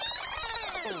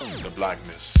 The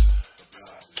blackness.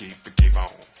 Keep on.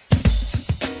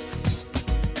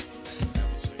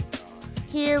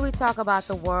 Here we talk about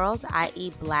the world,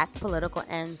 i.e. black political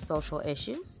and social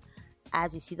issues,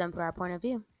 as we see them through our point of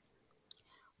view.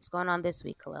 What's going on this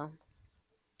week, Khalil?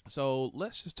 So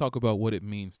let's just talk about what it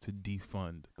means to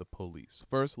defund the police.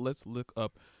 First, let's look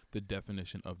up the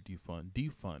definition of defund.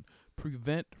 Defund,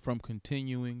 prevent from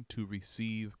continuing to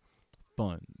receive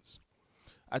funds.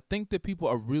 I think that people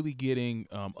are really getting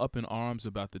up in arms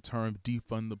about the term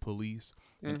defund the police.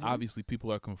 And obviously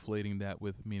people are conflating that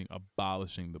with meaning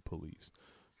abolishing the police.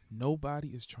 Nobody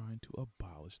is trying to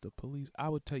abolish the police. I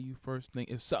would tell you first thing,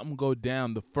 if something go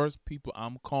down, the first people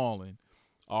I'm calling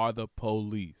are the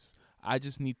police. I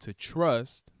just need to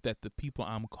trust that the people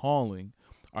I'm calling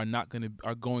are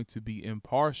going to be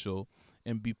impartial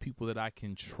and be people that I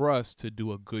can trust to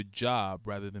do a good job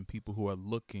rather than people who are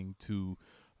looking to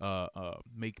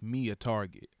make me a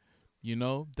target. You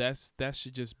know, that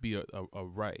should just be a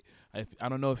right. I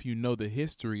don't know if you know the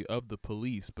history of the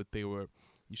police, but you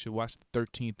should watch the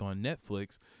 13th on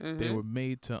Netflix. They were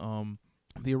made to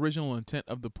the original intent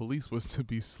of the police was to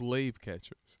be slave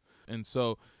catchers. And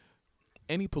so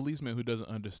any policeman who doesn't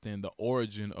understand the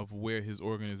origin of where his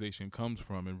organization comes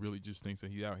from and really just thinks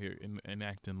that he's out here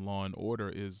enacting law and order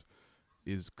is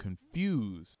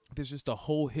confused. There's just a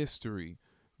whole history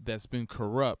that's been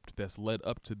corrupt that's led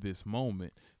up to this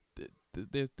moment.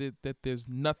 That there's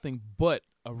nothing but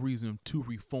a reason to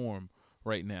reform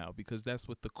right now, because that's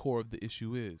what the core of the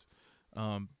issue is.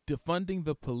 Defunding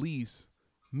the police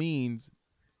means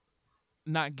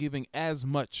not giving as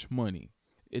much money.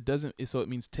 So it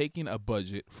means taking a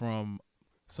budget from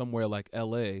somewhere like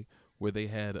LA where they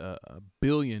had $1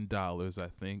 billion, I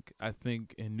think. I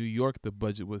think in New York the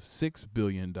budget was $6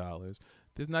 billion.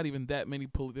 There's not even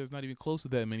there's not even close to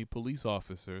that many police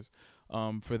officers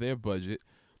for their budget.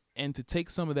 And to take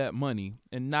some of that money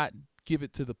and not give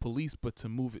it to the police, but to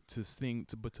move it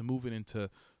to move it into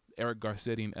Eric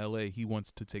Garcetti in LA. He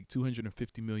wants to take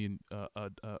 $250 million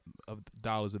of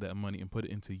dollars of that money and put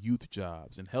it into youth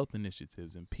jobs and health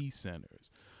initiatives and peace centers.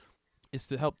 It's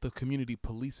to help the community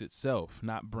police itself,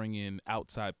 not bring in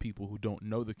outside people who don't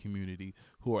know the community,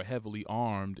 who are heavily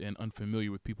armed and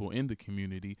unfamiliar with people in the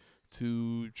community,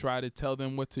 to try to tell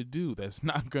them what to do. That's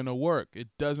not going to work. It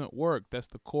doesn't work. That's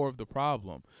the core of the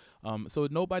problem. So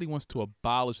nobody wants to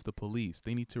abolish the police.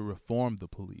 They need to reform the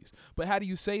police. But how do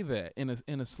you say that in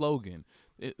a slogan?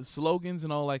 Slogans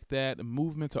and all like that,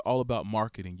 movements are all about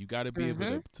marketing. You got to be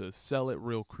able to sell it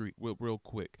real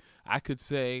quick. I could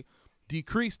say,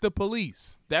 decrease the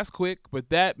police. That's quick,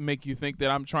 but that make you think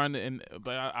that I'm trying to,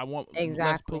 I want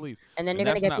less police. And then you're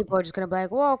going to get people who are just going to be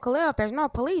like, well, Khalil, if there's no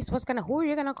police, who are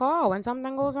you going to call when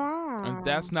something goes wrong? And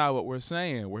that's not what we're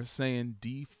saying. We're saying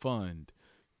defund.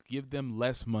 Give them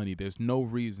less money. There's no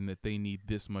reason that they need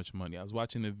this much money. I was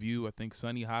watching The View. I think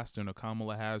Sonny Hostin or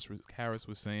Kamala Harris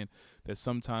was saying that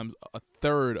sometimes a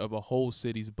third of a whole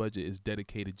city's budget is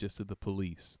dedicated just to the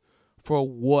police. For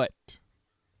what?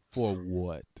 For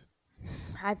what?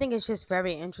 I think it's just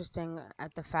very interesting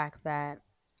at the fact that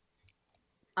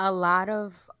a lot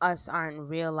of us aren't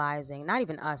realizing, not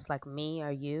even us like me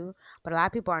or you, but a lot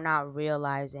of people are not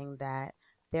realizing that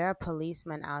there are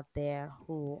policemen out there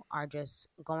who are just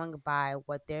going by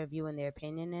what their view and their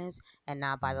opinion is and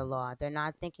not by the law. They're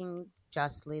not thinking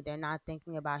justly. They're not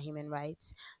thinking about human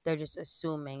rights. They're just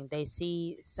assuming. They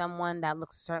see someone that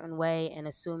looks a certain way and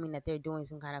assuming that they're doing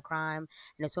some kind of crime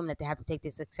and assuming that they have to take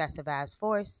this excessive ass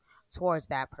force towards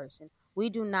that person. We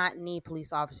do not need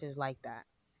police officers like that.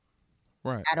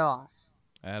 Right. At all.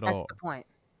 That's the point.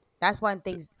 That's why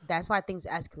things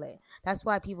escalate. That's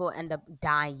why people end up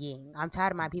dying. I'm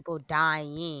tired of my people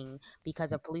dying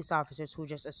because of police officers who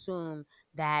just assume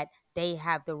that they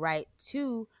have the right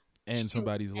to end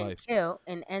somebody's life, kill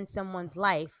and end someone's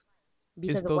life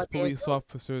because it's of what those police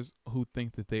officers who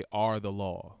think that they are the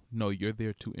law. No, you're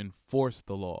there to enforce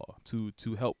the law, to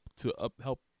help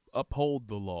uphold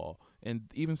the law, and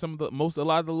even a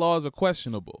lot of the laws are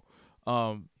questionable.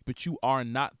 But you are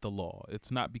not the law.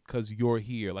 It's not because you're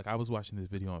here. Like I was watching this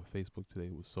video on Facebook today.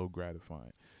 It was so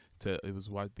gratifying. It was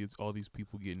all these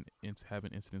people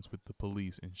having incidents with the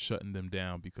police and shutting them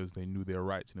down because they knew their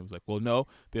rights. And it was like, well, no,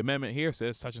 the amendment here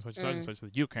says such and such and such and such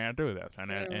that you can't do this.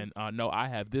 And no, I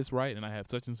have this right and I have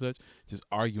such and such. Just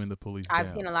arguing the police down. I've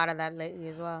seen a lot of that lately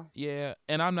as well. Yeah,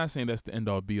 and I'm not saying that's the end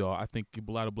all be all. I think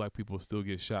a lot of black people still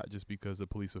get shot just because the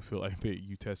police will feel like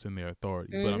you testing their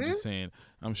authority. But I'm just saying,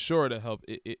 I'm sure to help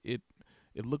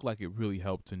it looked like it really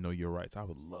helped to know your rights. I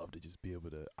would love to just be able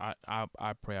to.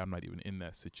 I pray I'm not even in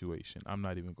that situation. I'm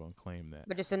not even going to claim that.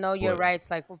 But just to know your But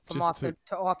rights, like from just off to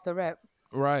to off the rip.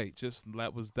 right, just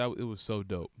that it was so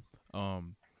dope.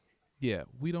 Yeah,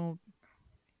 we don't.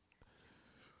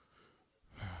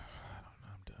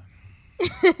 I'm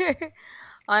done.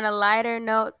 On a lighter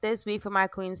note, this week for my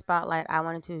Queen Spotlight, I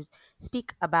wanted to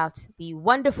speak about the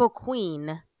wonderful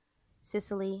Queen,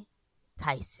 Cicely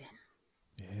Tyson.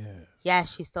 Yes,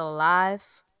 Yes. she's still alive.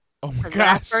 Oh my Because when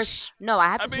I first, gosh. no, I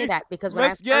have I to say mean, that because when I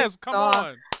let's first yes, come saw,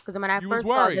 on. because when I You was first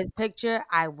saw this worried. picture,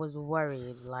 I was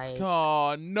worried. Like,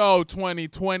 Oh no,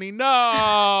 2020.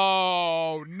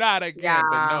 No, not again.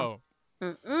 But yeah, no.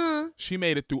 mm-mm. She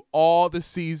made it through all the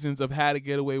seasons of How to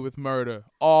Get Away with Murder.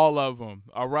 All of them.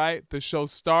 All right? The show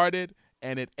started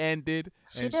and it ended,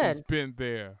 She and she's did. been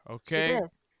there. She Okay? did.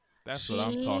 That's what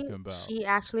I'm She talking about. she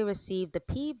actually received the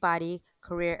Peabody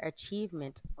Career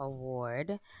Achievement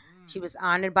Award. She was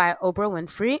honored by Oprah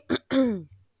Winfrey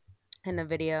in the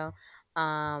video.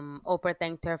 Oprah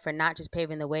thanked her for not just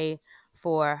paving the way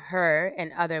for her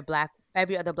and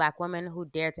every other black woman who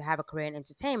dared to have a career in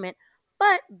entertainment,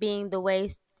 but being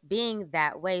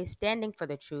that way, standing for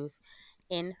the truth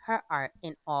in her art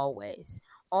in all ways.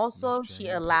 Miss Also, she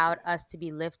Jane allowed Pickett. us to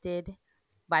be lifted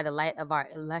by the light of our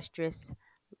illustrious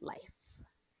life.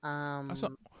 I saw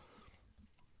Um,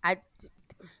 I,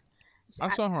 I I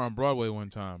saw her on Broadway one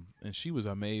time, and she was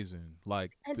amazing.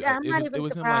 Like and I'm not it even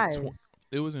was in like surprised.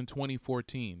 it was in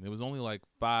 2014. It was only like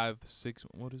 5, 6.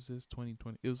 What is this?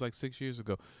 2020. It was like 6 years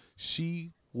ago.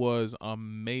 She was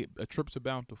a trip to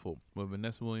Bountiful with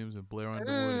Vanessa Williams and Blair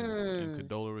Underwood and Mm,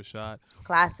 Condola Rashad.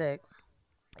 classic.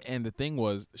 And the thing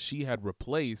was, she had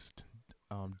replaced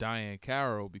Diane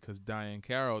Carroll because Diane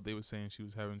Carroll, they were saying she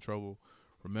was having trouble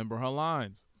remember her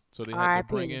lines, so they had to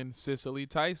bring R.I.P. in Cicely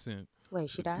Tyson Wait,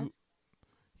 she to died? do.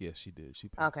 Yes, she did. She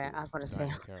passed Okay, away. I was going to say.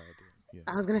 Diane Carroll did. Yeah.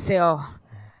 I was gonna say, oh,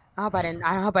 I hope I didn't.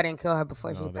 I hope I didn't kill her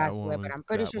before she No, passed away, but I'm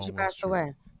pretty that sure she one was passed true.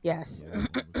 away. Yes. Yeah,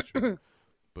 that one was true.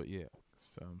 But yeah,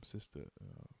 sister,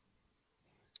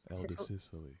 Elder Cicely-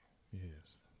 Cicely.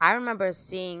 Yes. I remember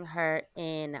seeing her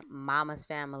in Mama's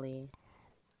Family.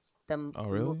 Oh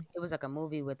really? It was like a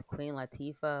movie with Queen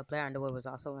Latifah. Blair Underwood was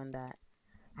also in that.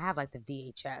 I have like the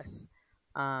VHS.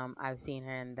 I've seen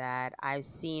her in that. I've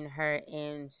seen her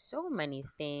in so many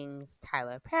things.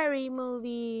 Tyler Perry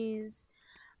movies.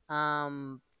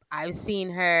 Um, I've seen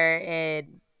her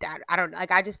in. I don't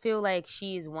like. I just feel like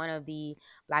she is one of the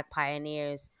black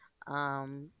pioneers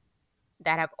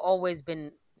that have always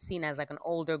been seen as like an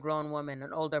older grown woman,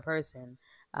 an older person,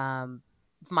 um,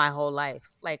 my whole life.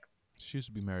 She used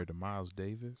to be married to Miles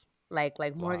Davis. Like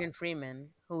Wow. Morgan Freeman,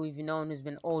 who we've known who's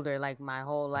been older like my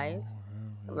whole life. Oh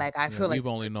yeah. Like I Yeah, feel like we've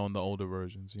only known the older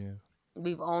versions. Yeah.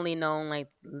 we've only known like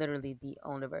literally the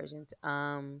older versions.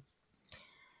 Anywho,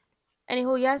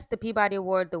 yes, the Peabody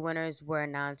Award, the winners were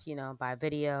announced, by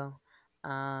video.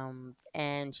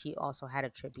 And she also had a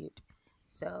tribute.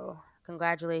 So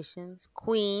congratulations,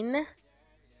 Queen.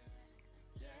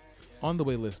 On the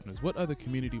way, listeners, what other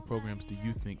community programs do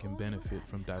you think can benefit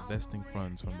from divesting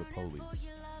funds from the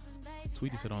police?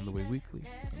 Tweet us at On the Way Weekly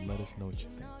and let us know what you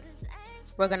think.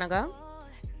 We're gonna go.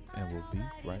 And we'll be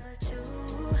right back.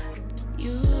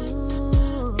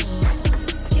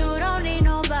 You don't need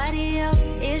nobody else.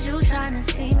 Is you trying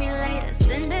to see me later?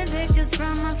 Sending pictures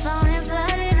from my phone and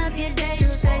flooding up your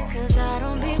database. Cause I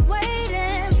don't be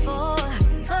waiting for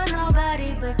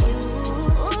nobody but you.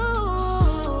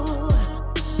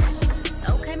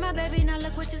 Okay, my baby, now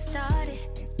look what you started.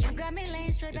 You got me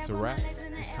laying straight It's back a on my wrap. legs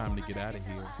and It's time to get out of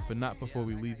here, but not before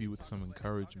we leave you with some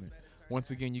encouragement.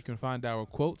 Once again, you can find our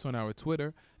quotes on our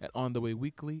Twitter at On The Way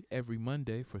Weekly every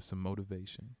Monday for some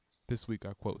motivation. This week,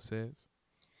 our quote says,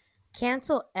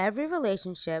 Cancel every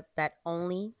relationship that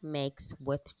only makes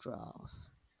withdrawals.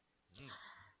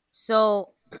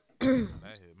 So,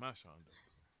 that hit my Shonda.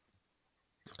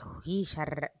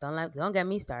 don't get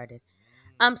me started.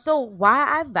 So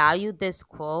why I value this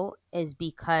quote is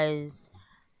because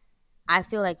I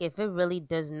feel like if it really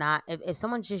does not, if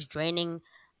someone's just draining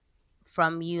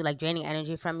from you, like draining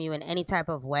energy from you in any type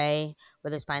of way,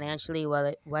 whether it's financially,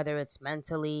 whether it's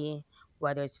mentally,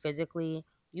 whether it's physically,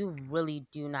 you really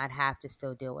do not have to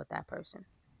still deal with that person.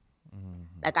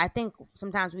 Like I think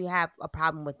sometimes we have a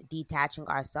problem with detaching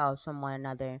ourselves from one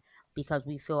another because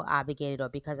we feel obligated or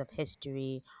because of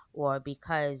history or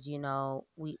because,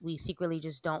 we secretly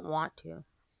just don't want to.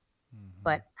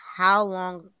 But how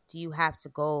long do you have to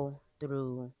go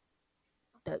through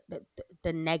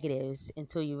the negatives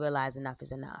until you realize enough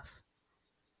is enough?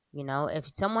 If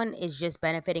someone is just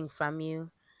benefiting from you,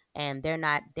 and they're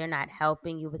not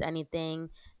helping you with anything.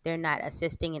 They're not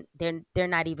assisting, and they're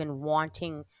not even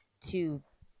wanting to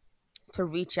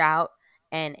reach out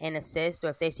and assist, or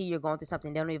if they see you're going through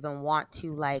something, they don't even want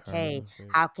to, like, Turn hey, and face.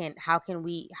 how can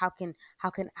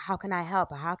I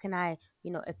help, or how can I,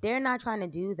 if they're not trying to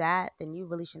do that, then you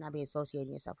really should not be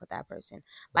associating yourself with that person.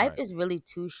 Life Right. is really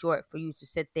too short for you to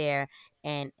sit there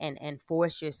and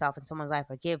force yourself in someone's life,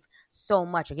 or give so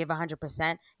much, or give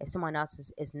 100% if someone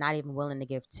else is not even willing to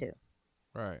give too.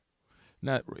 Right.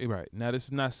 Not right. Now this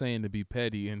is not saying to be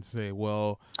petty and say,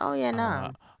 well, Oh yeah, uh,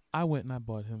 nah. I went and I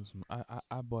bought him some.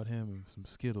 I bought him some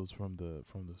Skittles from the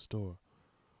store.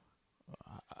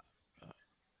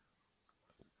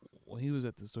 When he was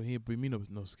at the store, he didn't bring me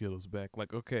no Skittles back.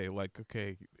 Okay,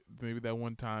 maybe that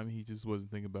one time he just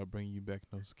wasn't thinking about bringing you back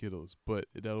no Skittles. But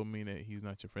that don't mean that he's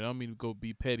not your friend. I don't mean to go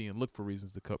be petty and look for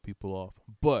reasons to cut people off.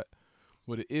 But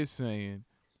what it is saying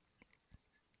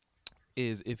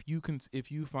is, if you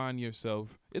find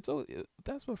yourself, that's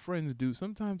what friends do.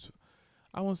 Sometimes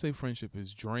I won't say friendship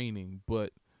is draining,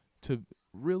 but to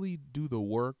really do the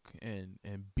work and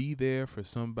be there for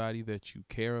somebody that you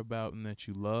care about and that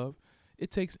you love, it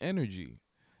takes energy.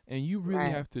 And you really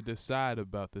Right. have to decide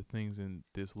about the things in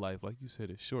this life, like you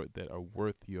said, it's short, that are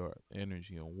worth your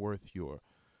energy and worth your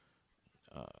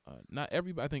not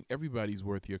everybody. I think everybody's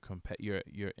worth your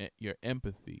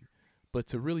empathy, but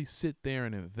to really sit there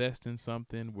and invest in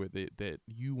something where that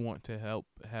you want to help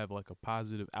have like a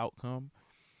positive outcome,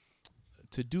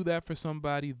 to do that for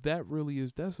somebody, that really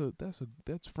is that's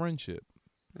friendship.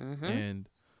 Mm-hmm. And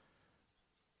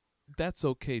that's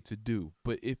okay to do.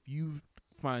 But if you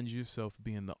find yourself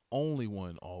being the only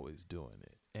one always doing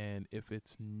it, and if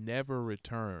it's never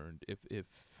returned, if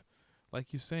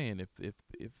like you're saying, if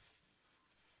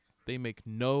they make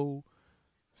no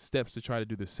steps to try to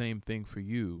do the same thing for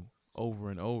you over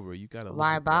and over, you got to look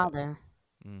Why at that. bother?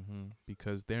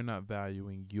 Because they're not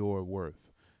valuing your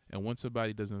worth. And once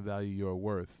somebody doesn't value your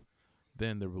worth,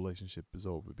 then the relationship is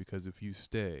over. Because if you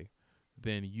stay,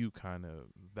 then you kind of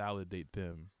validate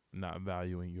them not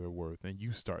valuing your worth, and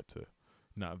you start to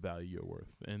not value your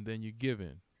worth. And then you're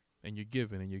giving, and you're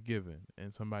giving, and you're giving,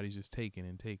 and somebody's just taking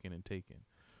and taking and taking.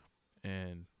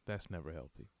 And that's never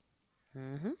healthy.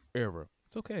 Mm-hmm. Ever.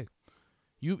 It's okay.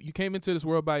 You came into this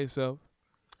world by yourself.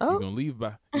 Oh. You're gonna leave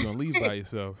by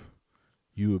yourself.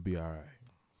 You will be all right.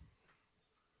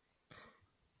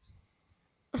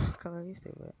 Come on, you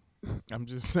stupid. I'm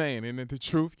just saying, isn't it the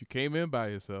truth? You came in by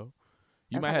yourself.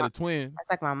 You That's might like have my, a twin. that's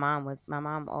like my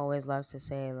mom always loves to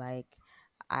say, like,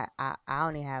 I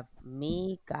only have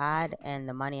me, God, and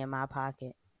the money in my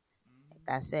pocket.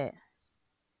 That's it.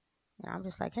 And I'm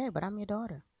just like, hey, but I'm your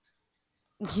daughter.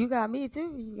 You got me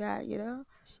too. You got, She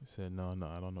said, no, I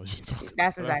don't know what you're talking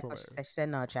That's about. That's exactly what she hilarious. said. She said,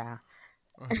 no, child.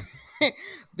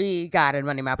 Be God and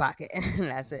money in my pocket.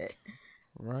 That's it.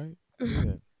 Right?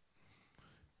 Yeah.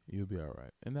 You'll be all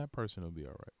right. And that person will be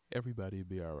all right. Everybody will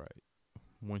be all right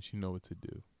once you know what to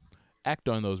do. Act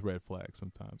on those red flags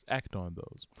sometimes. Act on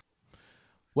those.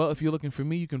 Well, if you're looking for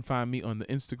me, you can find me on the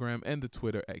Instagram and the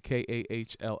Twitter at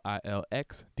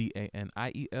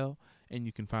KAHLILXDANIEL. And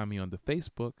you can find me on the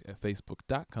Facebook at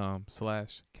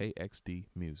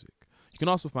facebook.com/KXDmusic. You can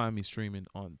also find me streaming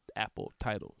on Apple,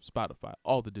 Tidal, Spotify,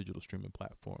 all the digital streaming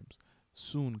platforms.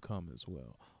 Soon come as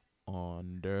well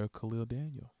under Khalil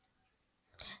Daniel.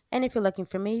 And if you're looking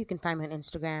for me, you can find me on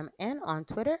Instagram and on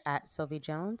Twitter at Sylvie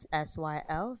Jones,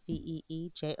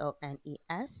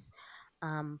 SYLVEEJONES.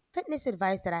 Fitness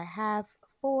advice that I have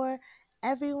for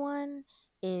everyone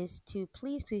is to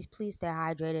please, please, please stay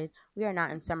hydrated. We are not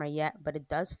in summer yet, but it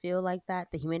does feel like that.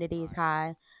 The humidity is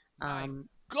high. My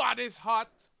God, it's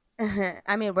hot.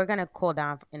 I mean, we're gonna cool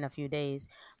down in a few days,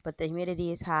 but the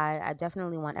humidity is high. I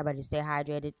definitely want everybody to stay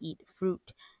hydrated. Eat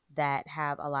fruit that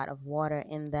have a lot of water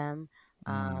in them.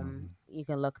 You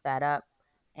can look that up,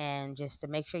 and just to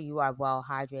make sure you are well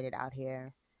hydrated out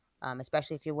here,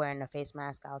 especially if you're wearing a face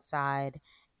mask outside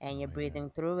and you're breathing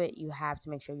through it. You have to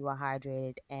make sure you are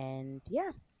hydrated, and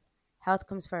yeah, health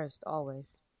comes first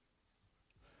always.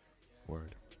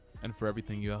 Word. And for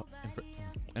everything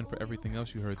everything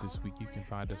else you heard this week, you can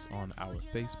find us on our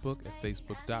Facebook at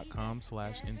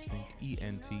facebook.com/instinct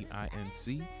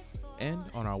ENTINC, and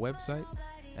on our website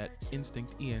at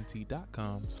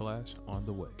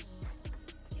instinctent.com/ontheway.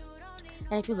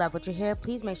 And if you love what you hear,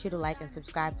 please make sure to like and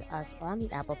subscribe to us on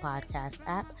the Apple Podcast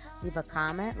app. Leave a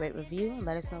comment, rate, review, and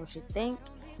let us know what you think.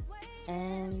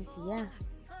 And yeah.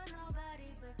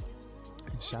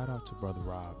 And shout out to Brother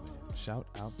Rob, man. Shout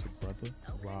out to Brother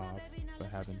Rob for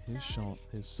having his song,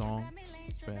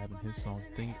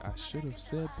 Things I Should Have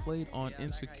Said, played on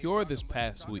Insecure this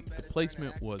past week. The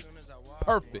placement was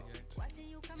perfect.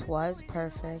 'Twas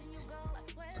perfect.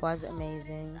 'Twas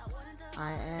amazing.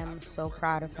 I am so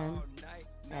proud of him.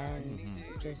 And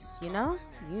just, you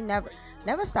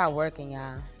never stop working,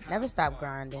 y'all. Never stop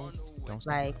grinding. Don't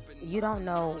stop. Like, you don't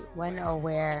know when or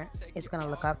where it's gonna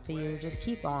look up for you. Just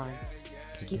keep on.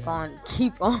 Just keep on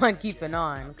keeping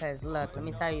on. Because look, let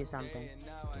me tell you something.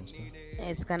 Don't stop.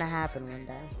 It's gonna happen one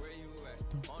day.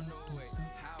 Don't stop. Don't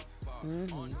stop.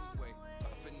 Mm-hmm.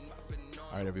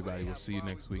 All right, everybody. We'll see you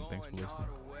next week. Thanks for listening.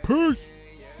 Peace.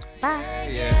 Bye.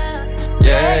 Yeah,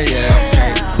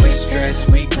 okay. We stress,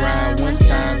 we grind 1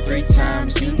 time, 3